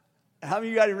How many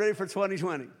of you guys are ready for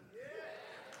 2020?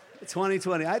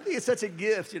 2020. I think it's such a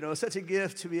gift, such a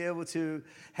gift to be able to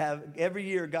have every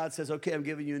year God says, okay, I'm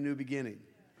giving you a new beginning.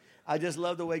 I just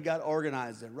love the way God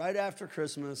organized it. Right after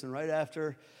Christmas and right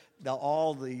after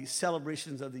all the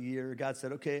celebrations of the year, God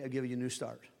said, okay, I'll give you a new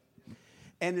start.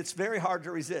 And it's very hard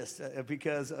to resist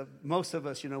because most of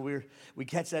us, we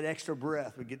catch that extra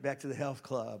breath. We get back to the health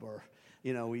club, or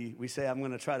we say, I'm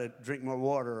going to try to drink more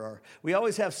water, or we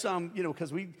always have some,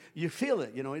 because you feel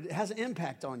it, it has an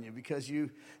impact on you because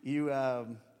you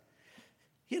kind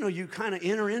of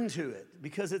enter into it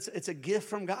because it's a gift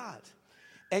from God.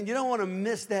 And you don't want to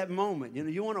miss that moment.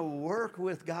 You want to work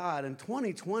with God. In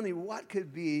 2020, what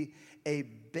could be a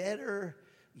better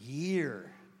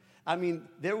year? I mean,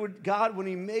 God, when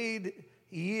he made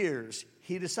years,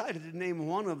 he decided to name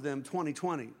one of them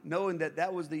 2020, knowing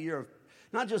that was the year of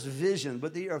not just vision,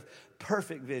 but the year of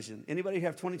perfect vision. Anybody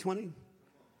have 2020?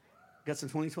 Got some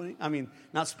 2020? I mean,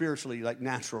 not spiritually, like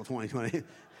natural 2020.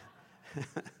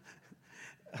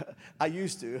 I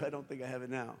used to. I don't think I have it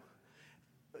now.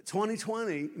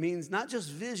 2020 means not just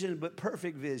vision, but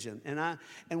perfect vision.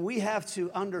 And we have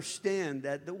to understand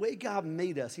that the way God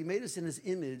made us, he made us in his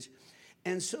image.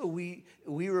 And so we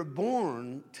were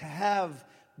born to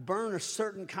burn a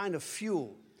certain kind of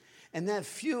fuel. And that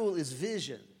fuel is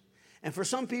vision. And for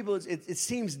some people, it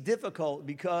seems difficult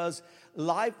because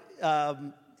life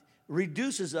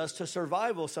reduces us to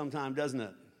survival sometimes, doesn't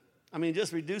it? I mean, it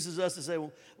just reduces us to say,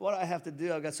 well, what do I have to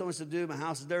do? I've got so much to do. My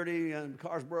house is dirty. My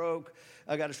car's broke.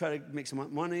 I've got to try to make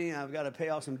some money. I've got to pay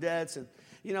off some debts. And,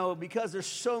 because there's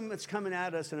so much coming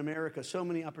at us in America, so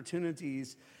many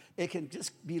opportunities, it can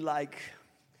just be like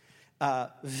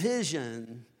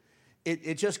vision.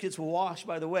 It just gets washed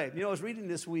by the wave. I was reading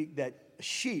this week that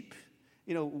sheep,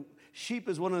 sheep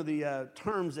is one of the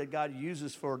terms that God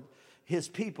uses for his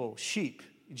people, sheep.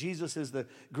 Jesus is the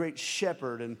great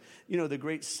shepherd, and, the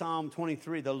great Psalm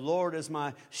 23, the Lord is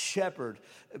my shepherd.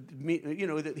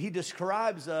 He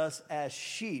describes us as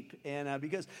sheep, and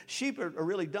because sheep are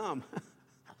really dumb.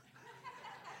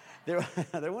 They're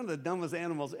one of the dumbest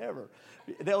animals ever.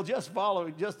 They'll just follow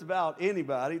just about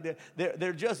anybody.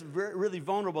 They're just really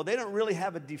vulnerable. They don't really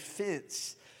have a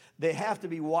defense. They have to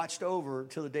be watched over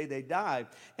till the day they die.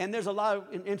 And there's a lot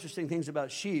of interesting things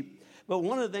about sheep. But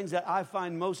one of the things that I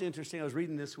find most interesting, I was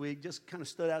reading this week, just kind of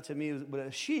stood out to me, but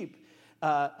a sheep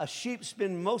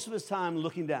spends most of his time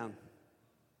looking down.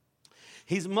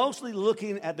 He's mostly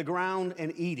looking at the ground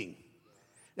and eating.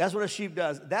 That's what a sheep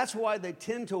does. That's why they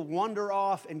tend to wander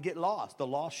off and get lost. The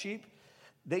lost sheep,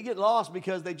 they get lost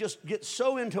because they just get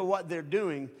so into what they're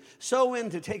doing, so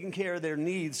into taking care of their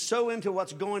needs, so into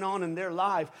what's going on in their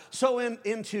life, so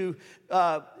into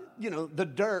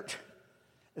the dirt,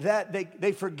 that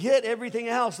they forget everything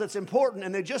else that's important,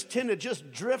 and they just tend to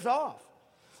just drift off.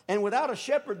 And without a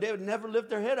shepherd, they would never lift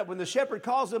their head up. When the shepherd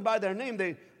calls them by their name,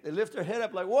 they lift their head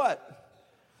up like what?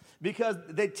 Because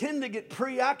they tend to get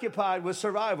preoccupied with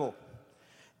survival.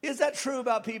 Is that true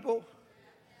about people?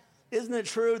 Isn't it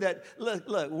true that,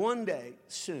 look, one day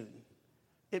soon,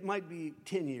 it might be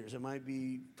 10 years, it might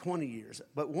be 20 years,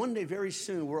 but one day very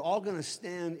soon, we're all going to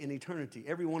stand in eternity,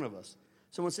 every one of us.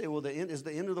 Someone say, well, is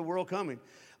the end of the world coming?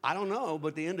 I don't know,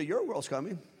 but the end of your world's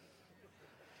coming.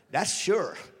 That's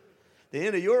sure. The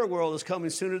end of your world is coming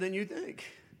sooner than you think.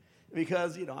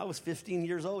 Because, I was 15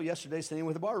 years old yesterday staying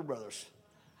with the Barber Brothers.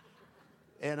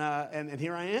 And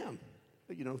here I am,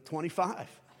 25.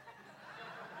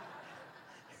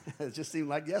 It just seemed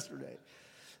like yesterday.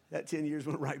 That 10 years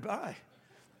went right by.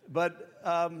 But,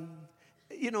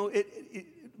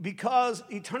 because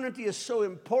eternity is so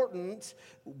important,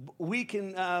 we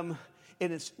can,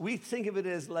 we think of it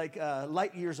as like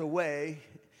light years away.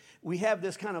 We have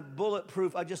this kind of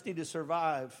bulletproof, I just need to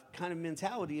survive kind of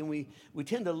mentality, and we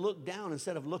tend to look down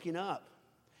instead of looking up.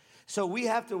 So we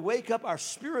have to wake up our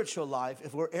spiritual life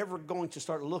if we're ever going to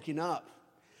start looking up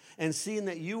and seeing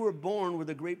that you were born with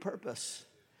a great purpose.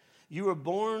 You were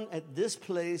born at this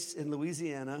place in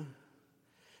Louisiana.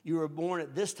 You were born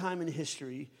at this time in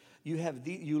history.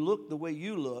 You look the way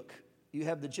you look. You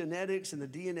have the genetics and the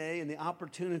DNA and the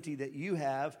opportunity that you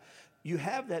have. You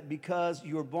have that because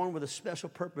you were born with a special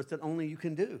purpose that only you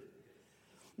can do.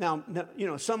 Now,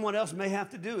 someone else may have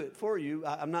to do it for you.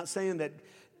 I'm not saying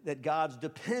that God's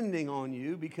depending on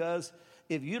you, because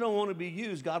if you don't want to be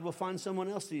used, God will find someone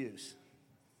else to use.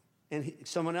 And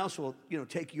someone else will,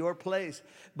 take your place.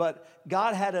 But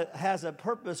God has a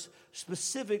purpose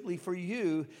specifically for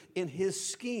you in his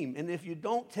scheme. And if you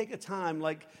don't take a time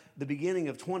like the beginning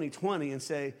of 2020 and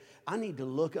say, I need to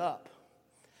look up.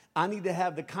 I need to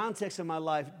have the context of my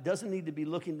life doesn't need to be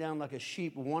looking down like a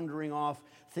sheep wandering off,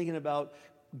 thinking about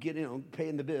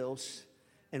paying the bills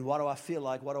and what do I feel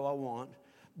like, what do I want.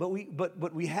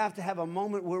 But we have to have a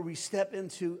moment where we step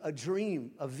into a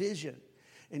dream, a vision.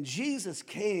 And Jesus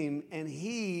came and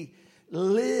he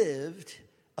lived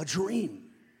a dream.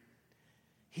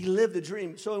 He lived a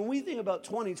dream. So when we think about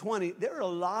 2020, there are a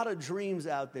lot of dreams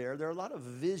out there. There are a lot of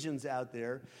visions out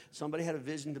there. Somebody had a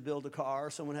vision to build a car.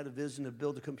 Someone had a vision to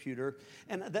build a computer.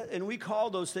 And we call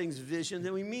those things visions.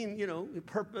 And we mean,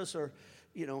 purpose or,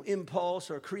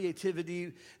 impulse or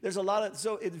creativity. There's a lot of,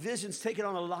 so vision's taken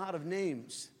on a lot of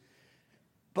names.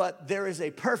 But there is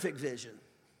a perfect vision.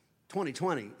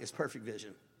 2020 is perfect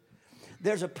vision.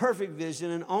 There's a perfect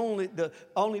vision, and the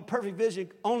only perfect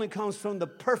vision only comes from the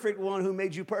perfect one who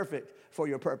made you perfect for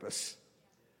your purpose.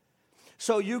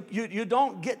 So you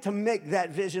don't get to make that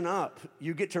vision up.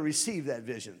 You get to receive that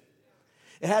vision.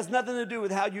 It has nothing to do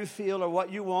with how you feel or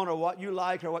what you want or what you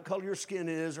like or what color your skin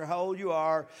is or how old you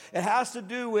are. It has to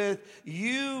do with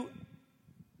you,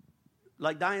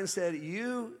 like Diane said,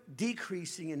 you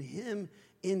decreasing and him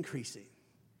increasing.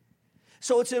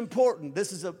 So it's important.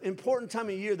 This is an important time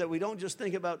of year that we don't just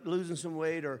think about losing some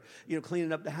weight or,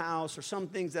 cleaning up the house or some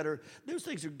things those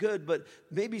things are good, but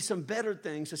maybe some better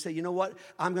things to say, you know what?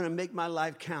 I'm going to make my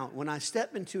life count. When I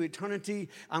step into eternity,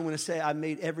 I'm going to say I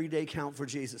made every day count for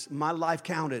Jesus. My life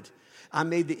counted. I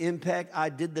made the impact. I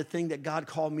did the thing that God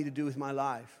called me to do with my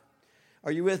life.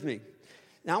 Are you with me?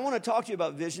 Now, I want to talk to you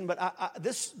about vision, but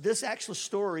this actual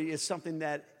story is something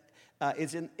that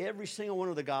is in every single one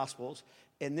of the Gospels.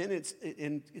 And then it's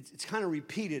kind of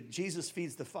repeated. Jesus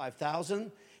feeds the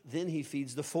 5,000, then he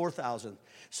feeds the 4,000.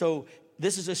 So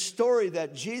this is a story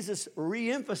that Jesus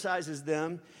reemphasizes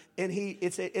them, and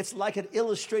it's like an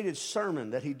illustrated sermon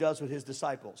that he does with his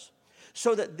disciples.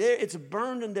 So that it's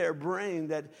burned in their brain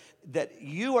that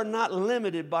you are not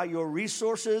limited by your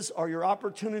resources or your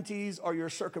opportunities or your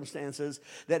circumstances,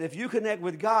 that if you connect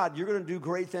with God, you're going to do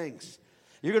great things.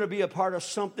 You're going to be a part of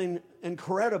something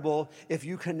incredible if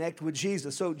you connect with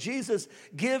Jesus. So Jesus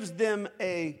gives them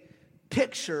a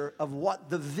picture of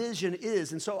what the vision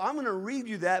is. And so I'm going to read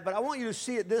you that, but I want you to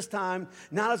see it this time,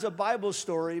 not as a Bible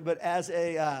story, but as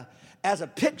a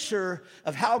picture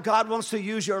of how God wants to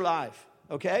use your life,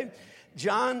 okay?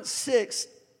 John 6,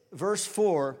 verse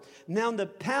 4, now the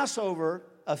Passover,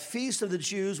 a feast of the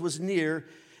Jews, was near.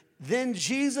 Then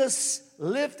Jesus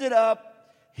lifted up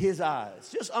his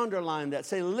eyes. Just underline that.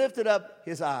 Say, lifted up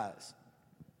his eyes.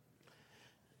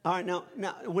 All right, now,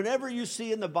 whenever you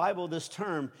see in the Bible this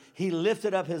term, he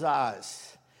lifted up his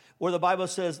eyes, where the Bible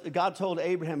says, God told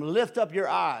Abraham, lift up your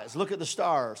eyes, look at the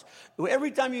stars.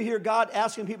 Every time you hear God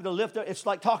asking people to lift up, it's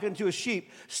like talking to a sheep.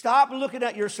 Stop looking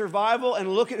at your survival and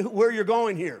look at where you're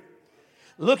going here.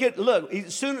 Look,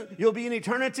 soon you'll be in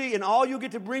eternity, and all you'll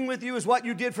get to bring with you is what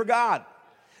you did for God.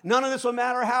 None of this will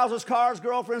matter. Houses, cars,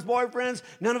 girlfriends, boyfriends.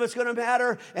 None of it's going to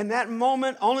matter. And that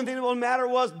moment, only thing that will matter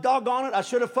was, doggone it, I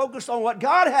should have focused on what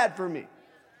God had for me.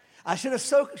 I should have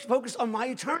focused on my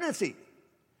eternity.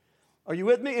 Are you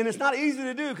with me? And it's not easy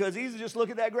to do because it's easy to just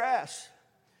look at that grass.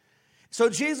 So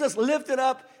Jesus lifted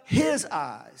up his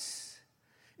eyes.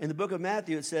 In the book of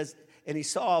Matthew, it says, and he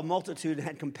saw a multitude and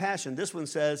had compassion. This one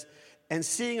says, and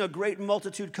seeing a great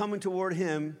multitude coming toward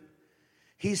him,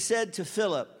 he said to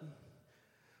Philip,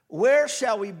 where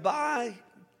shall we buy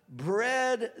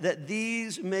bread that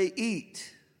these may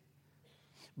eat?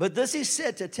 But this he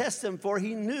said to test them, for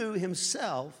he knew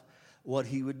himself what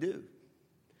he would do.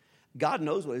 God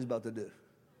knows what he's about to do.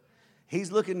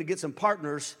 He's looking to get some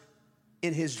partners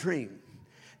in his dream.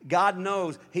 God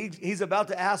knows he's about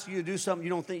to ask you to do something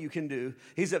you don't think you can do.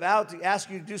 He's about to ask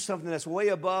you to do something that's way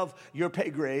above your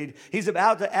pay grade. He's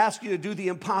about to ask you to do the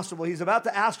impossible. He's about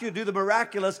to ask you to do the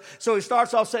miraculous. So he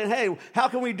starts off saying, hey, how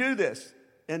can we do this?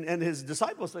 And his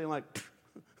disciples saying like,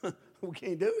 we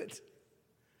can't do it.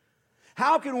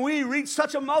 How can we reach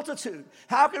such a multitude?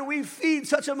 How can we feed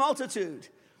such a multitude?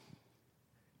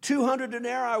 200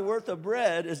 denarii worth of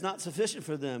bread is not sufficient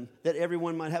for them, that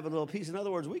everyone might have a little piece. In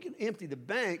other words, we can empty the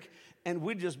bank and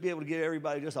we'd just be able to give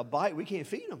everybody just a bite. We can't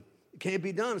feed them. It can't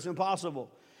be done. It's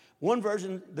impossible. One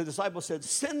version, the disciples said,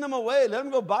 send them away. Let them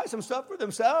go buy some stuff for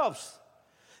themselves.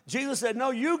 Jesus said,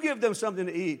 no, you give them something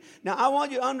to eat. Now, I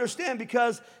want you to understand,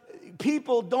 because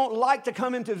people don't like to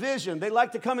come into vision. They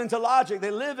like to come into logic. They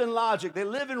live in logic. They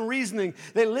live in reasoning.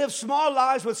 They live small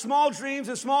lives with small dreams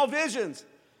and small visions.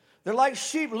 They're like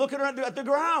sheep looking at the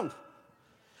ground.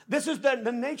 This is the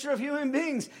nature of human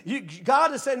beings.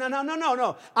 God is saying,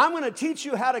 no. I'm going to teach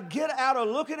you how to get out of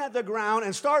looking at the ground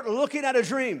and start looking at a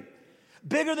dream.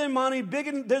 Bigger than money,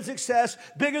 bigger than success,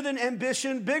 bigger than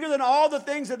ambition, bigger than all the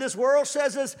things that this world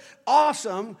says is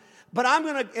awesome. But I'm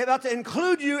about to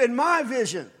include you in my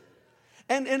vision.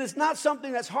 And it's not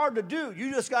something that's hard to do.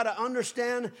 You just got to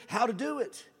understand how to do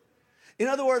it. In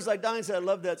other words, like Diane said, I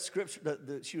love that scripture.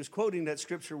 She was quoting that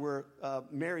scripture where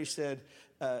Mary said,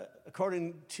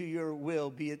 according to your will,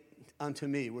 be it unto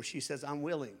me, where she says, I'm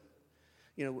willing.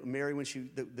 You know, Mary, when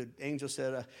the angel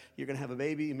said, you're going to have a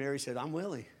baby, and Mary said, I'm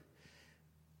willing.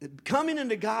 Coming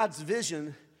into God's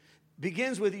vision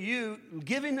begins with you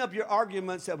giving up your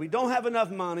arguments that we don't have enough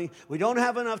money, we don't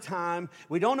have enough time,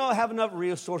 we don't have enough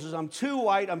resources, I'm too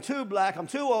white, I'm too black, I'm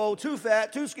too old, too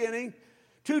fat, too skinny,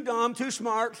 too dumb, too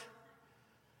smart.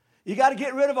 You got to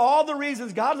get rid of all the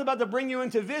reasons God's about to bring you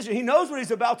into vision. He knows what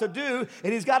he's about to do,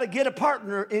 and he's got to get a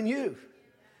partner in you.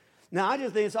 Now, I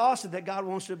just think it's awesome that God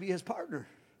wants to be his partner.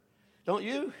 Don't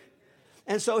you?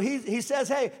 And so he says,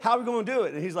 hey, how are we going to do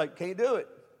it? And he's like, can't do it.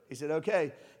 He said,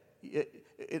 okay.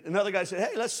 Another guy said,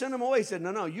 hey, let's send them away. He said,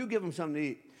 no, you give them something to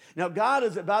eat. Now, God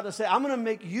is about to say, I'm going to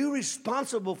make you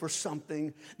responsible for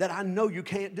something that I know you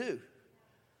can't do.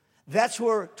 That's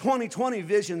where 2020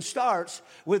 vision starts,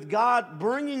 with God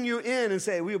bringing you in and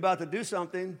saying, we're about to do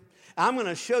something. I'm going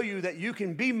to show you that you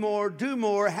can be more, do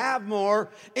more, have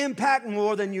more, impact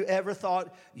more than you ever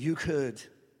thought you could.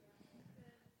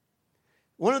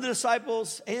 One of the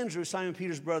disciples, Andrew, Simon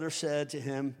Peter's brother, said to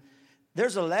him,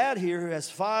 there's a lad here who has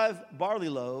 5 barley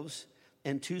loaves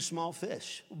and 2 small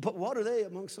fish. But what are they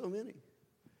among so many?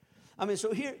 I mean,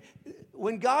 so here,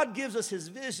 when God gives us his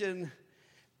vision,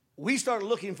 we start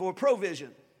looking for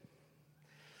provision.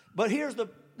 But here's the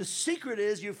secret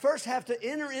is you first have to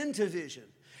enter into vision.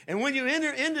 And when you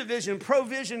enter into vision,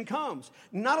 provision comes.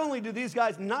 Not only do these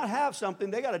guys not have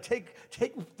something, they got to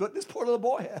take what this poor little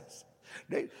boy has.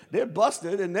 They're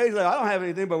busted, and they're like, I don't have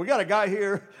anything, but we got a guy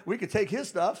here. We could take his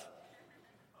stuff.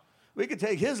 We could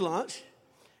take his lunch.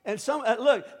 And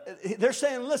look, they're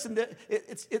saying, listen,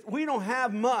 we don't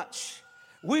have much.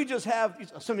 We just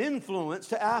have some influence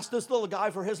to ask this little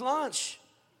guy for his lunch.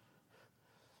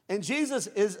 And Jesus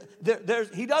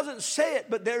he doesn't say it,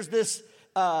 but there's this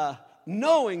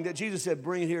knowing that Jesus said,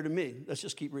 bring it here to me. Let's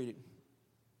just keep reading.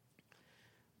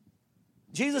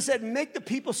 Jesus said, make the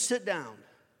people sit down.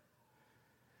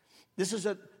 This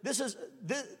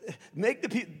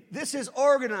is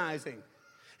organizing.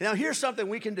 Now, here's something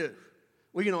we can do.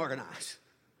 We can organize.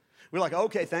 We're like,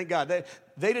 okay, thank God.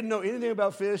 They didn't know anything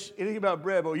about fish, anything about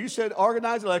bread, but you said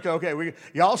organize, like, okay,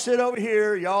 y'all sit over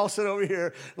here, y'all sit over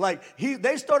here. Like,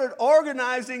 they started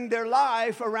organizing their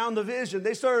life around the vision.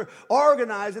 They started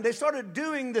organizing. They started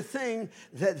doing the thing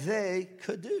that they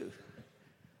could do.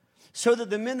 So that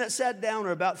the men that sat down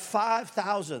are about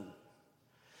 5,000.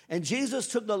 And Jesus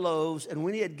took the loaves, and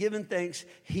when he had given thanks,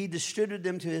 he distributed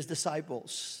them to his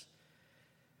disciples.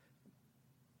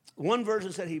 One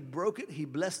version said he broke it, he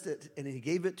blessed it, and he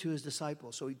gave it to his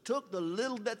disciples. So he took the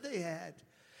little that they had.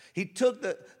 He took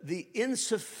the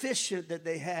insufficient that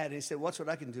they had, and he said, what's what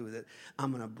I can do with it?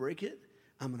 I'm going to break it,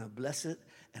 I'm going to bless it,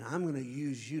 and I'm going to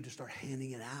use you to start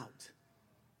handing it out.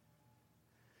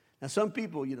 Now, some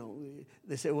people,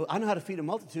 they say, well, I know how to feed a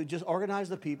multitude. Just organize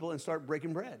the people and start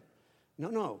breaking bread.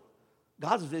 No.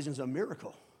 God's vision is a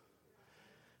miracle.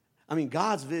 I mean,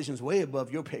 God's vision is way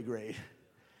above your pay grade.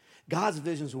 God's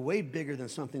vision is way bigger than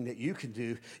something that you can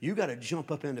do. You got to jump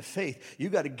up into faith. You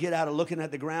got to get out of looking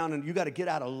at the ground, and you got to get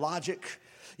out of logic.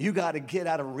 You got to get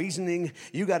out of reasoning.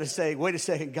 You got to say, wait a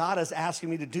second, God is asking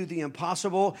me to do the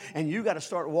impossible, and you got to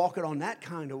start walking on that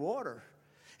kind of water.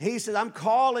 He says, I'm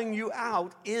calling you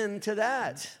out into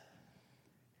that.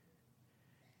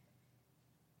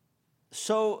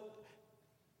 So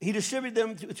he distributed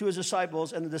them to his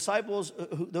disciples, and the disciples,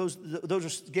 those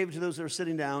gave it to those that were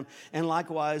sitting down, and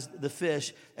likewise the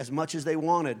fish, as much as they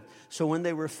wanted. So when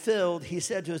they were filled, he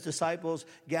said to his disciples,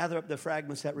 gather up the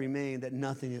fragments that remain, that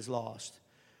nothing is lost.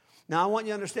 Now, I want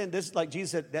you to understand, this is like Jesus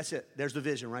said, that's it. There's the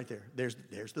vision right there.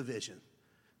 There's the vision.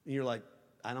 And you're like,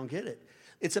 I don't get it.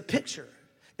 It's a picture.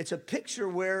 It's a picture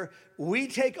where we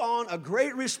take on a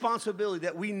great responsibility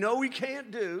that we know we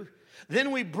can't do.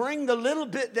 Then we bring the little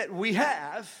bit that we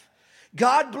have.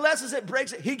 God blesses it,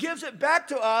 breaks it. He gives it back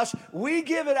to us. We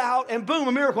give it out, and boom,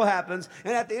 a miracle happens.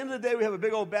 And at the end of the day, we have a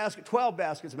big old basket, 12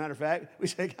 baskets, as a matter of fact. We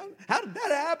say, how did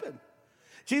that happen?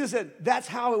 Jesus said, that's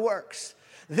how it works.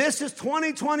 This is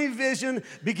 2020 vision.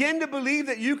 Begin to believe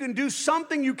that you can do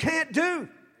something you can't do.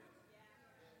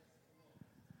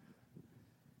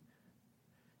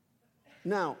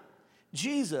 Now,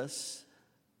 Jesus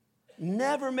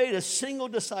never made a single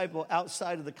disciple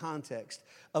outside of the context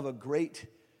of a great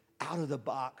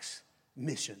out-of-the-box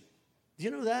mission. Do you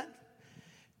know that?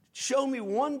 Show me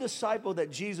one disciple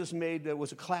that Jesus made that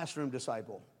was a classroom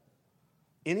disciple.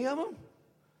 Any of them?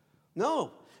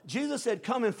 No. Jesus said,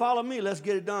 come and follow me. Let's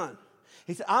get it done.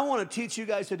 He said, I want to teach you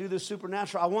guys to do this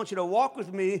supernatural. I want you to walk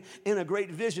with me in a great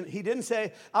vision. He didn't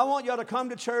say, I want y'all to come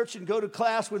to church and go to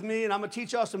class with me, and I'm going to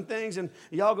teach y'all some things, and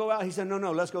y'all go out. He said,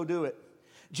 no, let's go do it.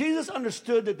 Jesus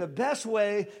understood that the best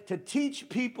way to teach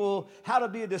people how to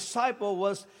be a disciple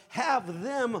was have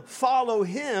them follow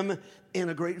him in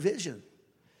a great vision.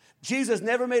 Jesus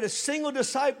never made a single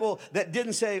disciple that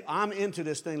didn't say, I'm into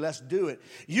this thing, let's do it.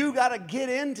 You got to get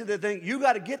into the thing. You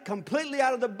got to get completely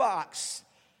out of the box.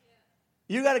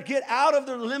 You got to get out of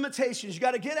the limitations. You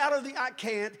got to get out of the I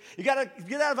can't. You got to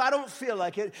get out of I don't feel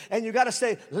like it. And you got to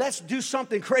say, let's do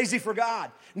something crazy for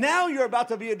God. Now you're about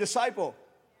to be a disciple.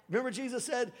 Remember Jesus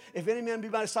said, if any man be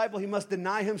my disciple, he must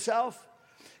deny himself,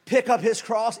 pick up his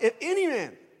cross. If any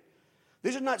man,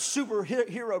 these are not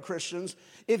superhero Christians.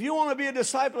 If you want to be a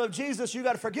disciple of Jesus, you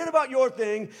got to forget about your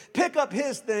thing, pick up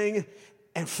his thing,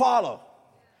 and follow.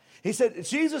 He said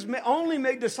Jesus only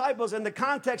made disciples in the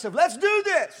context of let's do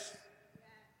this.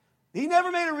 He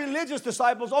never made a religious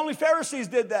disciples. Only Pharisees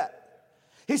did that.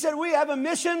 He said, we have a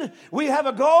mission. We have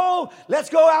a goal. Let's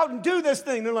go out and do this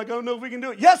thing. They're like, I don't know if we can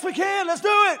do it. Yes, we can. Let's do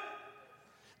it.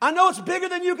 I know it's bigger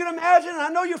than you can imagine. I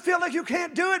know you feel like you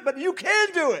can't do it, but you can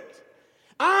do it.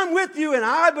 I'm with you, and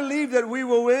I believe that we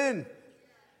will win.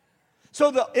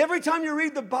 So every time you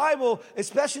read the Bible,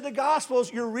 especially the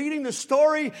Gospels, you're reading the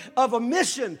story of a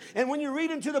mission. And when you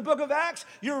read into the book of Acts,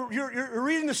 you're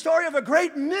reading the story of a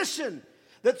great mission.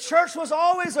 The church was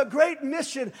always a great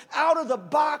mission, out of the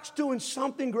box doing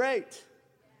something great.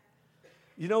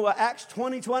 You know what, Acts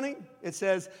 20:20, it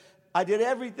says, I did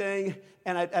everything,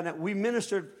 and we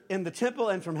ministered in the temple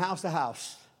and from house to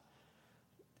house.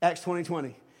 Acts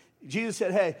 20:20. Jesus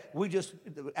said, hey,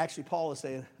 actually Paul is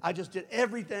saying, I just did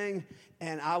everything,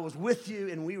 and I was with you,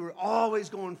 and we were always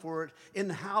going for it in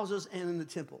the houses and in the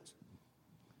temples.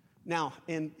 Now,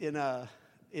 in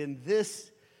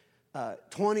this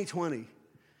 2020,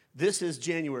 this is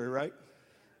January, right?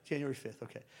 January 5th,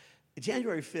 okay.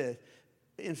 January 5th.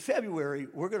 In February,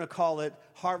 we're going to call it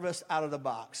Harvest Out of the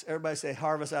Box. Everybody say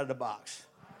Harvest Out of the Box.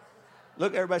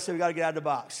 Look, everybody say we got to get out of the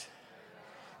box.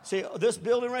 See, this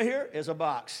building right here is a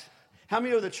box. How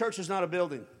many of the church is not a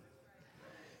building?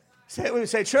 Say it with me.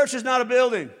 Say, church is not a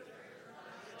building.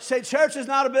 Say, church is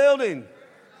not a building.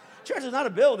 Church is not a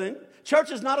building.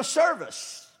 Church is not a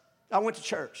service. I went to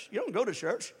church. You don't go to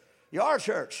church. You are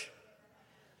church.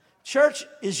 Church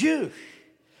is you.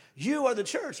 You are the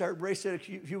church. I heard Ray said a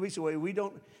few weeks ago, we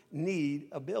don't need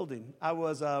a building. I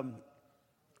was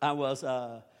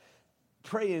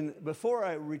praying before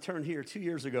I returned here 2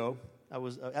 years ago. I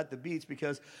was at the beach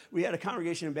because we had a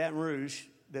congregation in Baton Rouge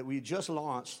that we just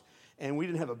launched, and we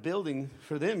didn't have a building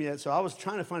for them yet, so I was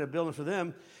trying to find a building for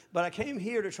them. But I came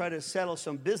here to try to settle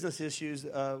some business issues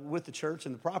with the church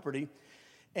and the property,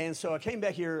 and so I came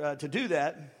back here to do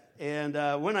that,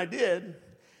 and when I did,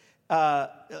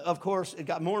 of course, it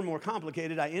got more and more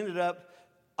complicated.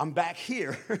 I'm back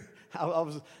here. I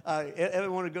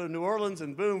wanted to go to New Orleans,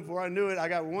 and boom, before I knew it, I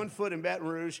got 1 foot in Baton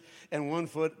Rouge and 1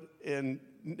 foot in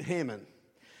Hammond.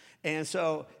 And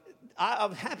so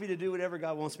I'm happy to do whatever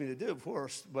God wants me to do, of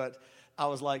course, but I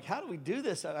was like, how do we do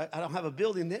this? I don't have a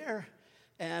building there.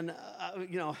 And,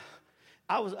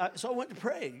 so I went to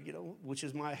pray, which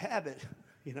is my habit,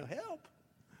 help.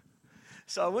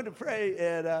 So I went to pray,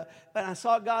 and I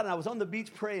saw God, and I was on the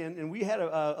beach praying, and we had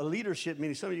a leadership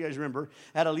meeting. Some of you guys remember,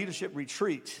 had a leadership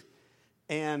retreat.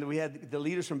 And we had the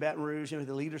leaders from Baton Rouge and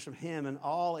the leaders from Hammond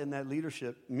all in that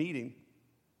leadership meeting.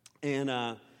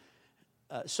 And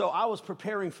so I was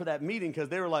preparing for that meeting because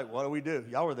they were like, what do we do?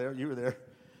 Y'all were there. You were there.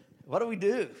 What do we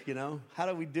do? How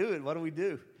do we do it? What do we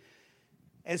do?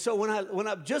 And so when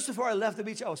I just before I left the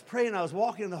beach, I was praying. I was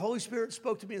walking, and the Holy Spirit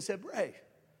spoke to me and said, Bray,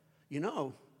 you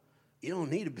don't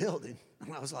need a building.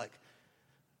 And I was like,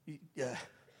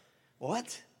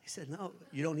 what? He said, no,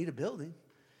 you don't need a building.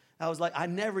 I was like,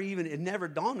 it never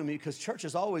dawned on me because church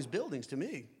is always buildings to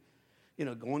me.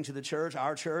 Going to the church,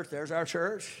 our church, there's our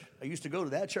church. I used to go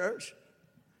to that church.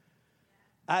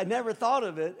 I never thought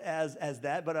of it as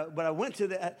that, but I went to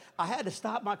that. I had to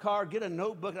stop my car, get a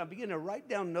notebook, and I began to write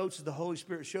down notes as the Holy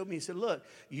Spirit showed me. He said, look,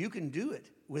 you can do it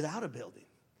without a building.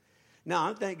 Now,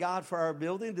 I thank God for our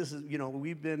building. This is,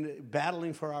 we've been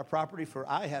battling for our property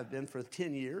I have been for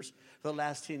 10 years, for the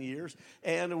last 10 years.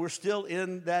 And we're still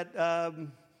in that,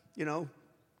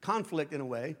 conflict in a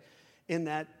way, in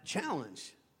that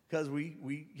challenge. Because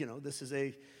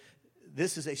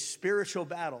this is a spiritual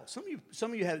battle. Some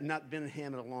of you have not been in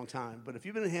Hammond a long time. But if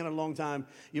you've been in Hammond a long time,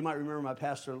 you might remember my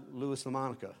pastor, Louis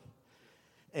LaMonica.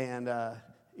 And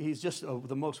he's just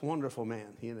the most wonderful man,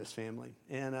 he and his family.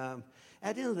 And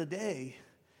at the end of the day,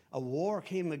 a war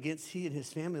came against he and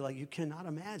his family like you cannot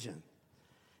imagine.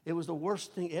 It was the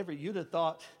worst thing ever. You'd have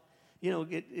thought,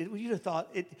 you'd have thought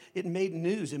it made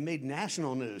news. It made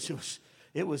national news.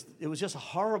 It was just a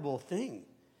horrible thing.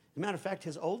 As a matter of fact,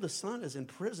 his oldest son is in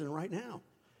prison right now.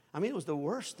 I mean, it was the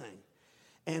worst thing.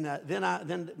 And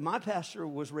then my pastor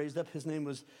was raised up. His name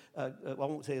was, I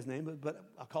won't say his name, but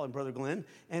I'll call him Brother Glenn.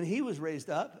 And he was raised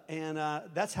up, and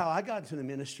that's how I got into the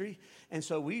ministry. And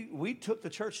so we took the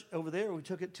church over there. We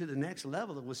took it to the next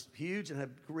level. It was huge and had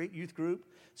a great youth group.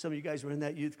 Some of you guys were in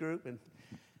that youth group, and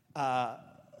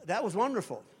that was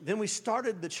wonderful. Then we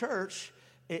started the church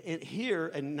here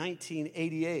in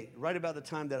 1988, right about the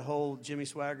time that whole Jimmy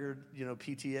Swaggart,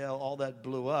 PTL, all that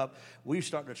blew up. We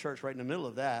started a church right in the middle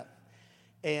of that.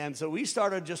 And so we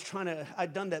started just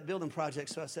I'd done that building project,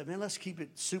 so I said, man, let's keep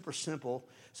it super simple.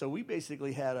 So we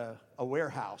basically had a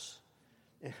warehouse.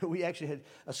 And we actually had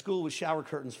a school with shower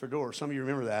curtains for doors. Some of you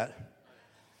remember that.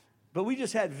 But we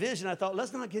just had vision. I thought,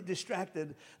 let's not get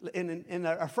distracted. And in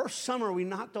our first summer, we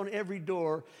knocked on every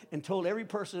door and told every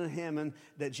person in Hammond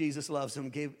that Jesus loves them.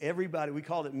 Gave everybody, we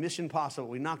called it Mission Possible.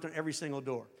 We knocked on every single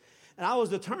door. And I was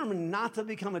determined not to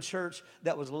become a church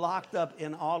that was locked up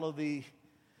in all of the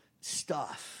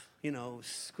stuff,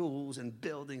 schools and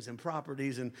buildings and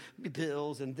properties and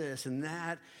bills and this and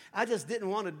that. I just didn't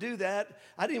want to do that.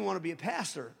 I didn't want to be a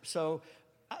pastor. So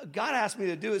God asked me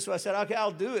to do it, so I said, okay,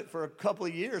 I'll do it for a couple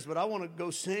of years, but I want to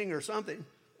go sing or something.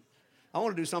 I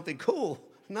want to do something cool,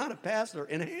 not a pastor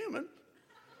in Hammond.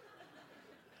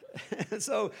 And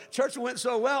so church went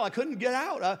so well, I couldn't get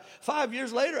out. 5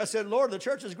 years later, I said, Lord, the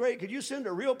church is great. Could you send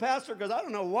a real pastor? Because I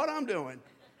don't know what I'm doing.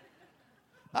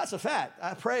 That's a fact.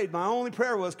 I prayed. My only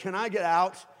prayer was, can I get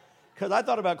out? Because I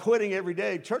thought about quitting every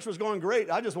day. Church was going great.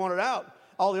 I just wanted out.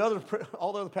 All the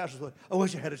other pastors were like, I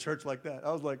wish I had a church like that.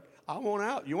 I was like, I want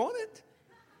out. You want it?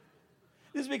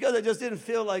 Just because I just didn't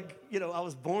feel like, I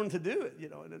was born to do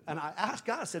it, And I asked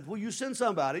God, I said, will you send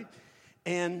somebody?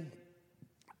 And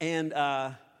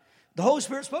the Holy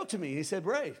Spirit spoke to me. He said,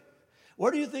 Ray,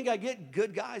 where do you think I get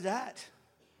good guys at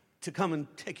to come and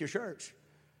take your church?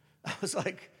 I was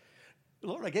like,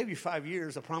 Lord, I gave you 5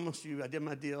 years. I promised you. I did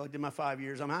my deal. I did my 5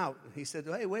 years. I'm out. And he said,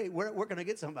 hey, wait, where can I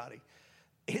get somebody?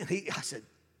 And I said,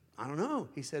 I don't know.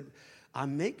 He said, I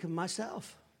make them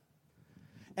myself.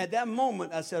 At that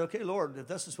moment, I said, okay, Lord, if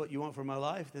this is what you want for my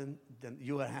life, then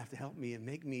you would have to help me and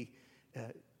make me,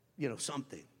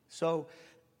 something. So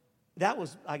that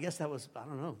was, I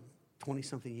don't know,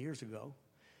 20-something years ago.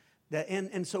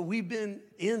 And so we've been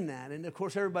in that. And, of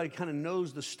course, everybody kind of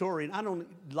knows the story. And I don't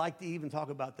like to even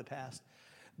talk about the past.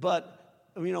 But,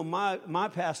 my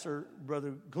pastor,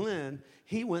 Brother Glenn,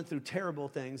 he went through terrible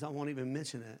things. I won't even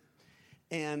mention it.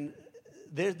 And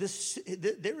there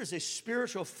is a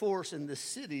spiritual force in the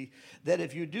city that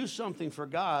if you do something for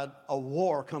God, a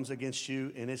war comes against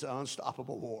you, and it's an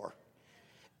unstoppable war.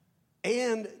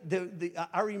 And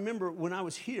I remember when I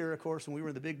was here, of course, when we were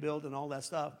in the big building and all that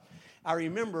stuff, I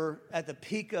remember at the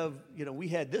peak of, we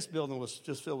had this building was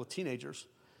just filled with teenagers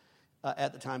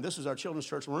at the time. This was our children's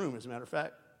church room, as a matter of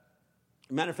fact.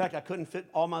 I couldn't fit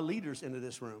all my leaders into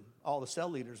this room, all the cell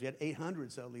leaders. We had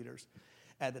 800 cell leaders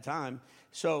at the time.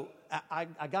 So I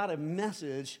got a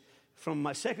message from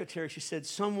my secretary. She said,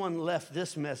 someone left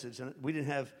this message. And we didn't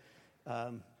have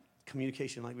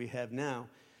communication like we have now,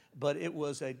 but it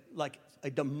was like a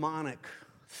demonic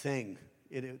thing.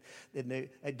 They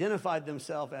identified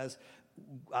themselves as,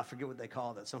 I forget what they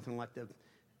called it, something like the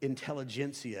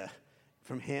intelligentsia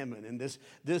from Hammond. And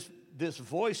this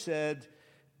voice said,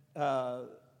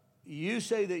 you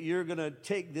say that you're going to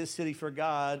take this city for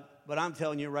God, but I'm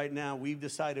telling you right now, we've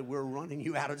decided we're running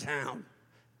you out of town.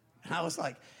 And I was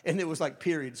like, and it was like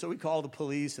period. So we called the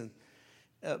police.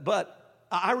 But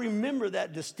I remember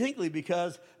that distinctly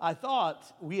because I thought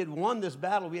we had won this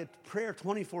battle. We had prayer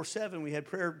 24/7. We had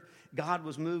prayer. God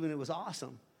was moving. It was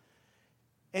awesome.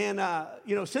 And,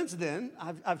 since then,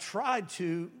 I've tried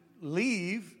to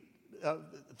leave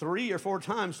 3 or 4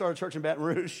 times, start a church in Baton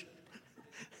Rouge.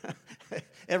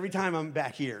 Every time I'm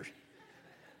back here.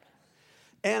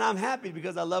 And I'm happy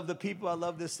because I love the people. I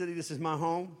love this city. This is my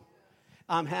home.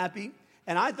 I'm happy.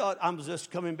 And I thought I was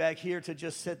just coming back here to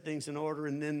just set things in order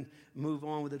and then move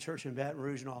on with the church in Baton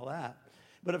Rouge and all that.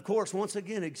 But, of course, once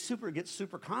again, it gets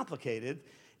super complicated.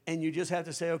 And you just have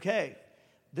to say, okay,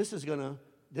 I don't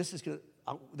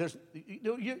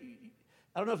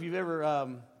know if you've ever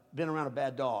been around a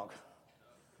bad dog.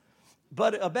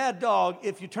 But a bad dog,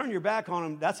 if you turn your back on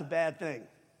him, that's a bad thing.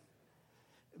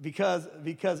 Because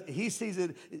he sees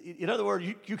it. In other words,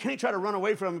 you can't try to run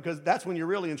away from him because that's when you're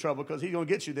really in trouble because he's going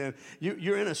to get you then.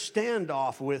 You're in a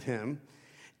standoff with him.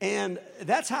 And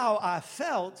that's how I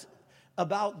felt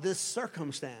about this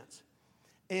circumstance.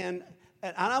 And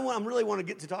And I really want to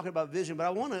get to talking about vision, but I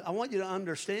want you to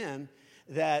understand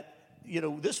that,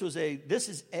 this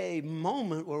is a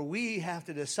moment where we have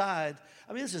to decide.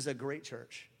 I mean, this is a great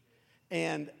church.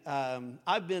 And some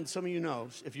of you know,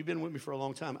 if you've been with me for a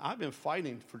long time, I've been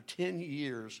fighting for 10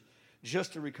 years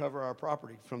just to recover our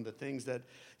property from the things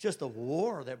just the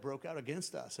war that broke out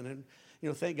against us. And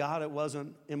then, thank God it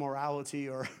wasn't immorality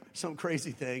or some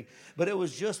crazy thing, but it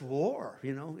was just war,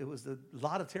 It was a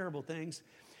lot of terrible things.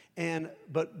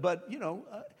 But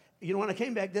when I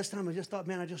came back this time, I just thought,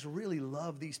 man, I just really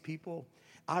love these people.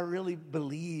 I really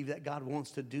believe that God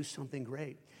wants to do something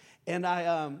great. And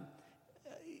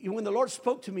when the Lord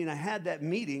spoke to me and I had that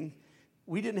meeting,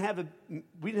 we didn't have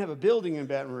a building in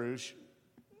Baton Rouge.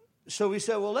 So we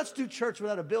said, well, let's do church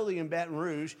without a building in Baton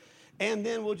Rouge, and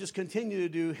then we'll just continue to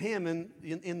do Hammond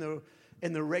in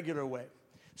the regular way.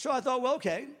 So I thought, well,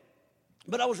 okay.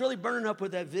 But I was really burning up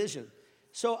with that vision.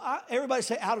 So everybody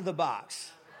say out of the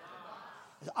box.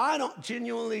 I'm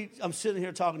sitting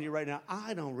here talking to you right now,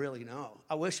 I don't really know.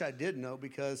 I wish I did know,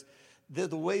 because the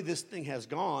way this thing has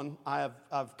gone,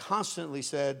 I've constantly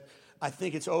said, I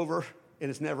think it's over,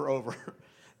 and it's never over.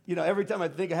 Every time I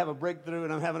think I have a breakthrough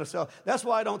and I'm having a sell. That's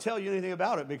why I don't tell you anything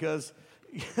about it, because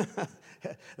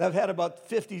I've had about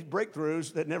 50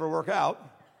 breakthroughs that never work out.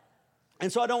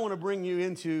 And so I don't want to bring you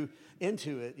into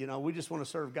it. We just want to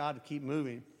serve God to keep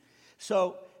moving.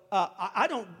 So I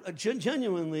don't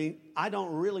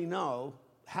really know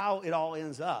how it all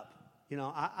ends up.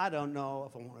 I don't know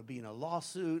if I want to be in a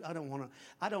lawsuit. I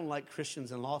don't like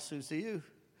Christians in lawsuits. Do you?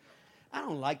 I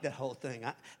don't like that whole thing.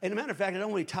 And as a matter of fact, I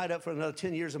don't want to be tied up for another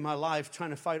 10 years of my life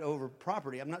trying to fight over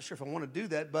property. I'm not sure if I want to do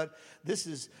that, but this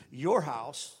is your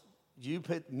house.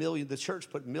 The church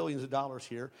put millions of dollars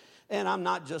here. And I'm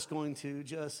not just going to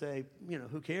just say,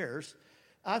 who cares?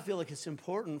 I feel like it's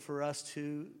important for us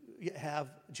to have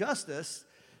justice.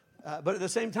 But at the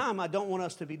same time, I don't want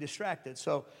us to be distracted.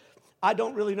 So I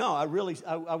don't really know.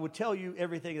 I would tell you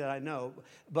everything that I know.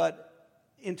 But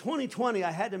in 2020,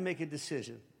 I had to make a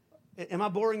decision. Am I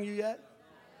boring you yet?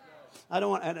 I don't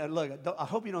want. And look, I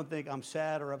hope you don't think I'm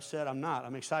sad or upset. I'm not.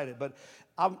 I'm excited, but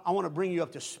I want to bring you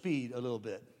up to speed a little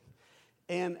bit.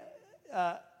 And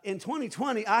in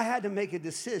 2020, I had to make a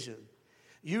decision.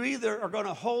 You either are going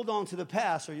to hold on to the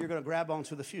past, or you're going to grab on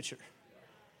to the future.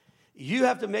 You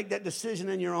have to make that decision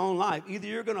in your own life. Either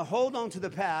you're going to hold on to the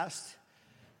past,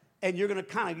 and you're going to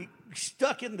kind of get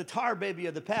stuck in the tar baby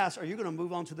of the past, or you're going to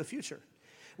move on to the future.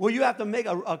 Well, you have to make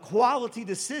a quality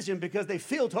decision, because they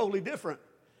feel totally different.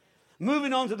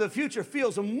 Moving on to the future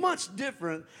feels much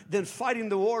different than fighting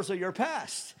the wars of your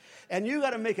past. And you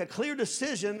got to make a clear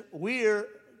decision. We're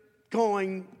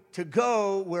going to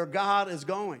go where God is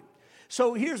going.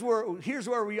 So here's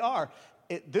where we are.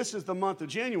 This is the month of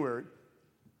January.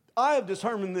 I have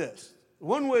determined this.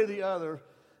 One way or the other,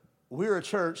 we're a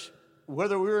church.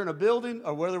 Whether we're in a building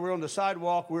or whether we're on the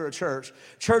sidewalk, we're a church.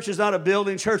 Church is not a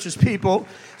building. Church is people.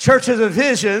 Church is a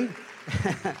vision.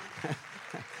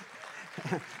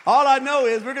 All I know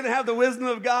is we're going to have the wisdom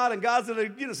of God, and God's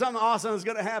going to, something awesome is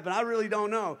going to happen. I really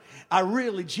don't know. I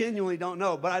really genuinely don't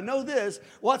know. But I know this.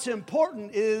 What's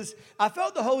important is I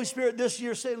felt the Holy Spirit this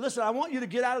year say, listen, I want you to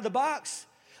get out of the box.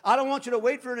 I don't want you to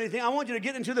wait for anything. I want you to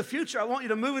get into the future. I want you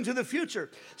to move into the future.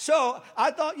 So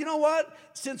I thought, you know what?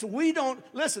 Since we don't,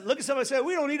 listen, look at somebody and say,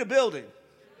 we don't need a building.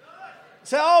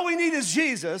 Say, all we need is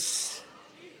Jesus.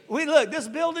 Look, this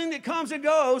building that comes and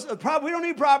goes, we don't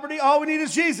need property. All we need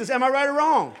is Jesus. Am I right or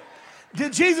wrong?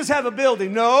 Did Jesus have a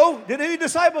building? No. Did any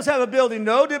disciples have a building?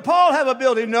 No. Did Paul have a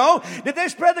building? No. Did they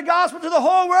spread the gospel to the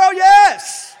whole world?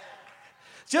 Yes.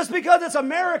 Just because it's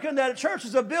American that a church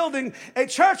is a building, a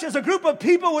church is a group of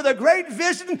people with a great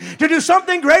vision to do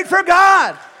something great for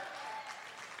God.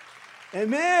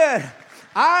 Amen.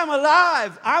 I'm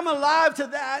alive. I'm alive to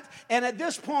that. And at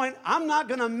this point, I'm not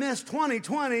going to miss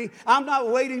 2020. I'm not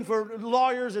waiting for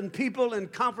lawyers and people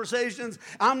and conversations.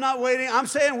 I'm not waiting. I'm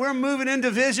saying we're moving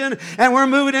into vision, and we're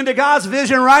moving into God's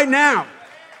vision right now.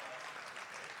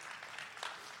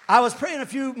 I was praying a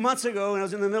few months ago, and I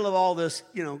was in the middle of all this,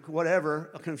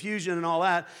 confusion and all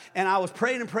that. And I was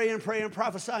praying and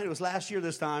prophesying. It was last year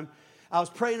this time. I was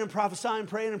praying and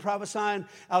prophesying.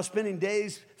 I was spending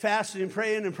days fasting and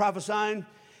praying and prophesying.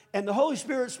 And the Holy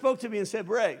Spirit spoke to me and said,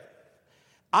 Bray,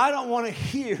 I don't want to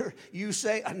hear you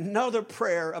say another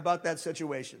prayer about that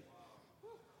situation.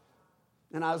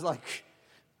 And I was like,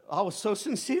 I was so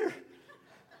sincere.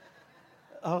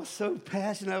 I was so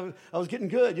passionate. I was getting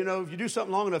good. If you do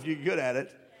something long enough, you get good at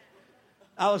it.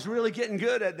 I was really getting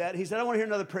good at that. He said, I want to hear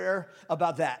another prayer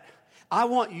about that. I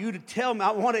want you to tell me,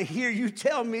 I want to hear you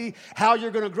tell me how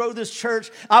you're going to grow this church.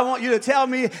 I want you to tell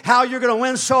me how you're going to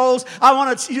win souls. I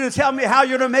want you to tell me how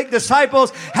you're going to make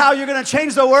disciples, how you're going to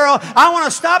change the world. I want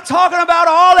to stop talking about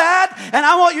all that, and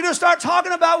I want you to start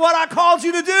talking about what I called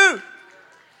you to do.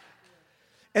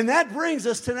 And that brings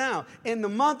us to now. In the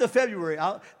month of February,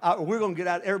 we're going to get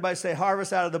out, everybody say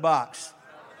harvest out of the box.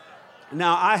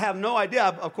 Now, I have no idea.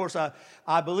 Of course,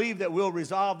 I believe that we'll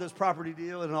resolve this property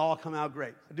deal and it'll all come out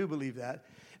great. I do believe that.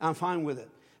 I'm fine with it.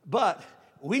 But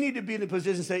we need to be in a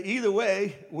position to say, either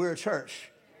way, we're a church.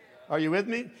 Are you with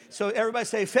me? So everybody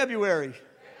say February.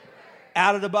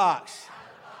 Out of the box.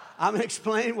 I'm going to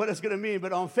explain what it's going to mean.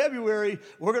 But on February,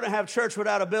 we're going to have church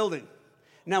without a building.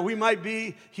 Now, we might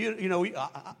be,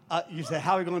 you say,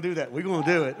 how are we going to do that? We're going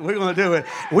to do it. We're going to do it.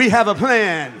 We have a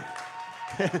plan.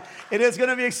 It is going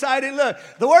to be exciting. Look,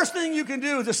 the worst thing you can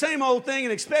do is the same old thing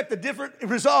and expect a different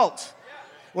result.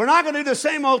 We're not going to do the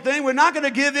same old thing. We're not going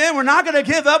to give in. We're not going to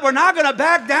give up. We're not going to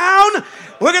back down.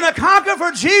 We're going to conquer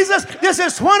for Jesus. This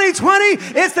is 2020.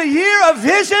 It's the year of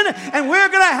vision, and we're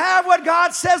going to have what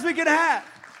God says we can have.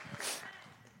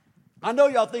 I know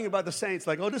y'all think about the saints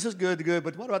like, oh, this is good,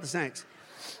 but what about the saints?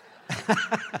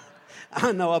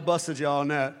 I know I busted y'all on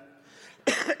that.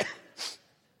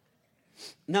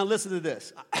 Now listen to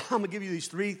this. I'm going to give you these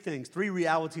three things, three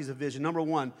realities of vision. Number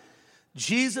one,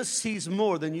 Jesus sees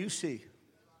more than you see.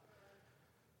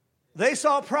 They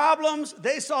saw problems.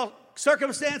 They saw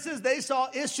circumstances. They saw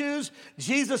issues.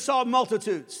 Jesus saw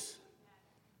multitudes.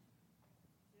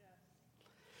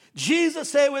 Jesus,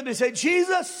 say it with me, say,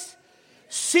 Jesus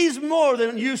sees more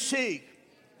than you see.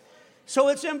 So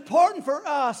it's important for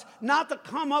us not to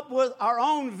come up with our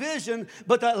own vision,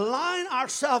 but to line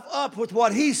ourselves up with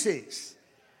what he sees.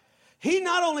 He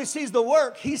not only sees the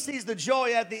work, he sees the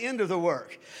joy at the end of the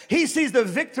work. He sees the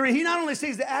victory. He not only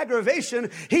sees the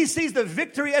aggravation, he sees the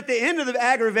victory at the end of the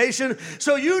aggravation.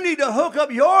 So you need to hook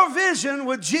up your vision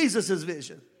with Jesus'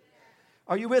 vision.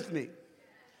 Are you with me?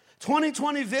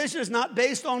 2020 vision is not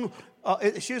based on,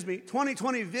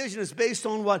 2020 vision is based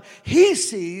on what he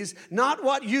sees, not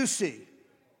what you see.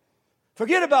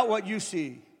 Forget about what you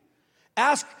see.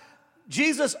 Ask,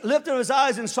 Jesus lifted his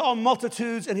eyes and saw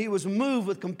multitudes, and he was moved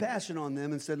with compassion on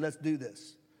them and said, let's do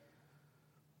this.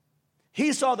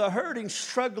 He saw the hurting,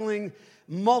 struggling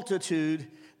multitude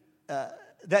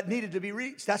that needed to be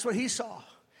reached. That's what he saw.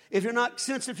 If you're not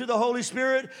sensitive to the Holy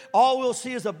Spirit, all we'll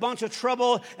see is a bunch of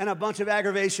trouble and a bunch of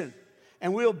aggravation.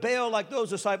 And we'll bail like those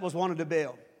disciples wanted to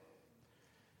bail.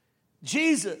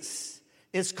 Jesus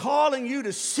is calling you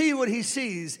to see what he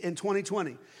sees in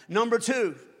 2020. Number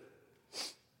two,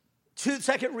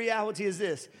 second reality is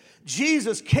this.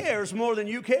 Jesus cares more than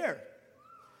you care.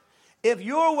 If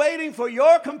you're waiting for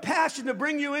your compassion to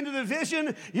bring you into the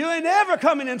vision, you ain't ever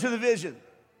coming into the vision.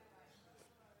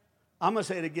 I'm going to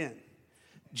say it again.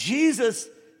 Jesus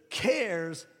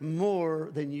cares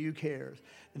more than you care.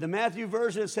 In the Matthew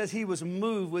version, it says he was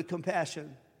moved with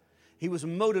compassion. He was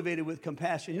motivated with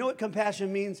compassion. You know what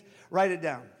compassion means? Write it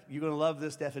down. You're going to love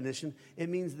this definition. It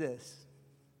means this.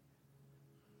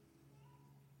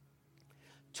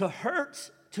 To hurt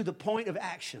to the point of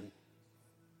action.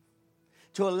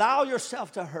 To allow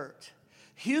yourself to hurt.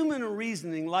 Human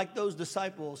reasoning, like those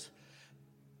disciples,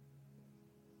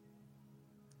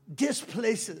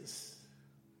 displaces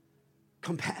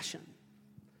compassion.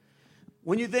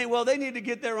 When you think, well, they need to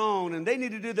get their own and they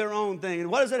need to do their own thing.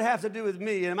 And what does it have to do with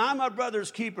me? Am I my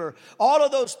brother's keeper? All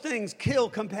of those things kill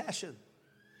compassion.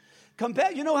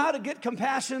 You know how to get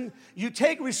compassion? You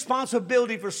take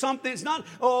responsibility for something. It's not,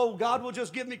 oh, God will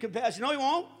just give me compassion. No, he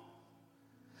won't.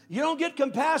 You don't get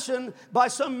compassion by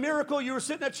some miracle. You were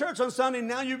sitting at church on Sunday and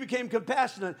now you became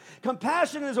compassionate.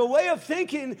 Compassion is a way of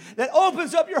thinking that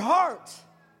opens up your heart.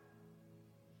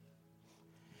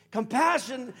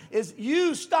 Compassion is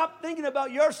you stop thinking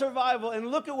about your survival and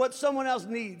look at what someone else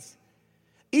needs.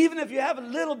 Even if you have a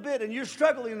little bit and you're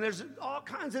struggling and there's all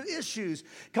kinds of issues,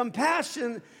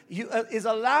 compassion is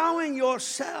allowing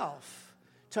yourself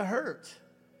to hurt.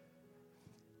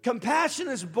 Compassion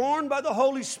is born by the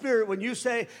Holy Spirit when you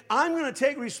say, I'm going to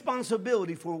take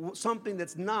responsibility for something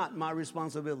that's not my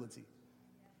responsibility.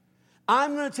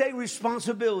 I'm going to take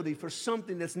responsibility for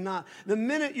something that's not. The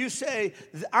minute you say,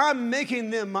 I'm making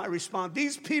them my responsibility,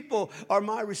 these people are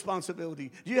my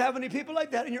responsibility. Do you have any people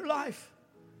like that in your life?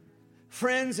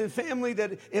 Friends and family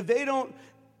that if they don't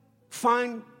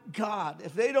find God,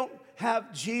 if they don't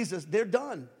have Jesus, they're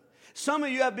done. Some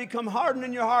of you have become hardened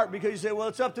in your heart because you say, well,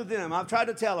 it's up to them. I've tried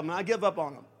to tell them and I give up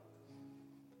on them.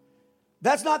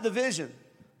 That's not the vision.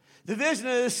 The vision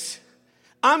is,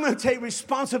 I'm going to take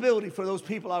responsibility for those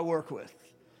people I work with.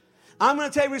 I'm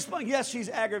going to take responsibility. Yes, he's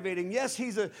aggravating. Yes,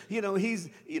 he's a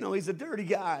dirty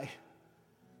guy.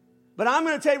 But I'm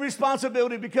going to take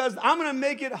responsibility because I'm going to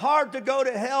make it hard to go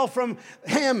to hell from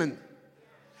Hammond.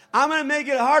 I'm going to make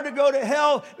it hard to go to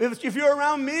hell if you're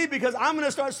around me, because I'm going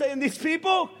to start saying, these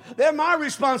people, they're my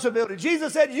responsibility.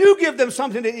 Jesus said, you give them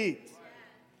something to eat.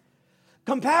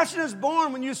 Compassion is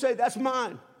born when you say, that's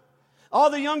mine. All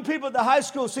the young people at the high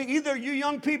school, see, either you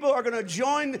young people are going to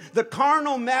join the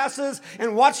carnal masses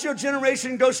and watch your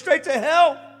generation go straight to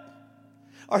hell,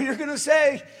 or you're going to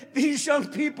say, these young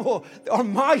people are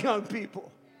my young people.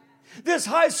 This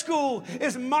high school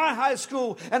is my high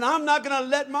school, and I'm not going to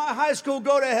let my high school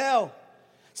go to hell.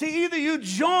 See, either you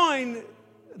join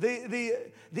the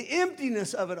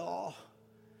emptiness of it all,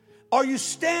 or you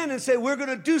stand and say, we're going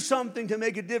to do something to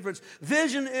make a difference.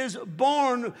 Vision is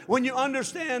born when you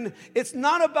understand it's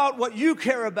not about what you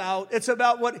care about. It's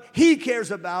about what he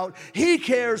cares about. He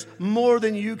cares more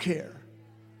than you care.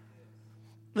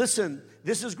 Listen,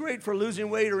 this is great for losing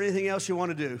weight or anything else you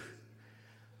want to do.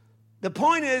 The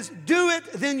point is, do it,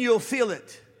 then you'll feel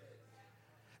it.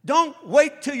 Don't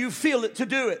wait till you feel it to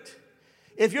do it.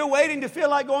 If you're waiting to feel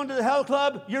like going to the health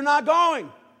club, you're not going.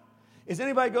 Is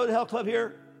anybody go to the health club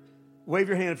here? Wave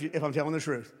your hand if I'm telling the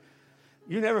truth.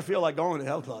 You never feel like going to the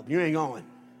health club. You ain't going.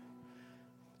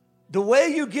 The way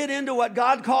you get into what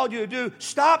God called you to do,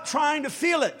 stop trying to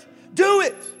feel it. Do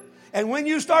it. And when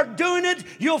you start doing it,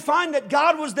 you'll find that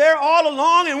God was there all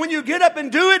along. And when you get up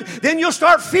and do it, then you'll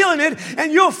start feeling it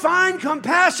and you'll find